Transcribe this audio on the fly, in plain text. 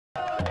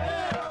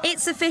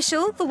It's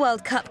official, the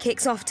World Cup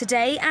kicks off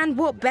today, and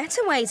what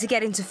better way to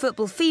get into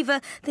football fever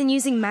than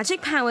using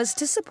magic powers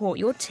to support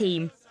your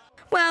team?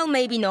 Well,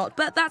 maybe not,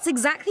 but that's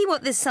exactly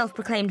what this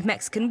self-proclaimed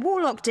Mexican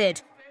warlock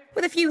did.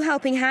 With a few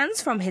helping hands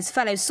from his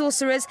fellow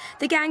sorcerers,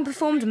 the gang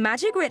performed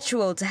magic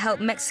ritual to help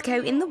Mexico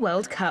in the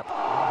World Cup.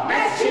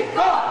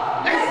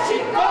 Mexico!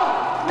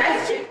 Mexico!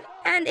 Mexico!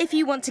 And if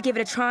you want to give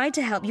it a try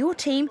to help your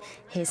team,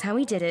 here's how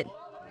he did it.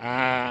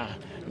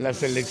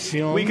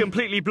 We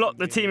completely blocked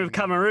the team of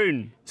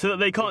Cameroon so that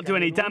they can't do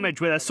any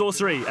damage with their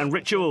sorcery and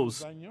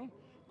rituals.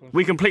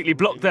 We completely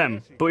blocked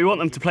them, but we want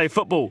them to play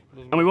football,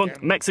 and we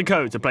want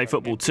Mexico to play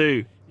football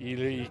too.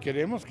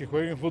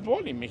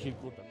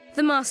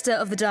 The master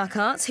of the dark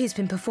arts, who's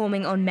been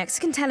performing on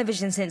Mexican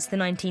television since the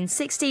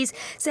 1960s,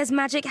 says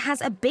magic has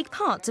a big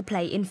part to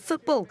play in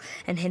football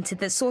and hinted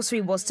that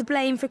sorcery was to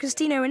blame for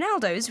Cristiano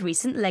Ronaldo's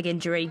recent leg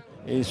injury.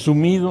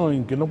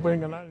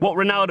 What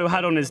Ronaldo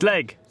had on his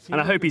leg, and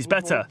I hope he's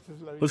better,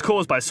 was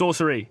caused by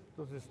sorcery.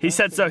 He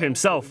said so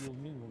himself.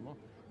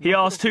 He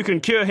asked who can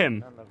cure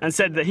him and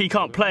said that he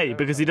can't play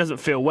because he doesn't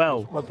feel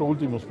well.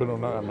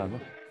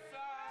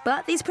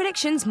 But these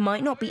predictions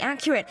might not be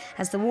accurate,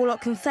 as the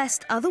warlock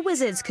confessed other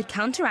wizards could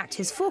counteract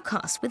his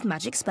forecast with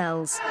magic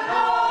spells.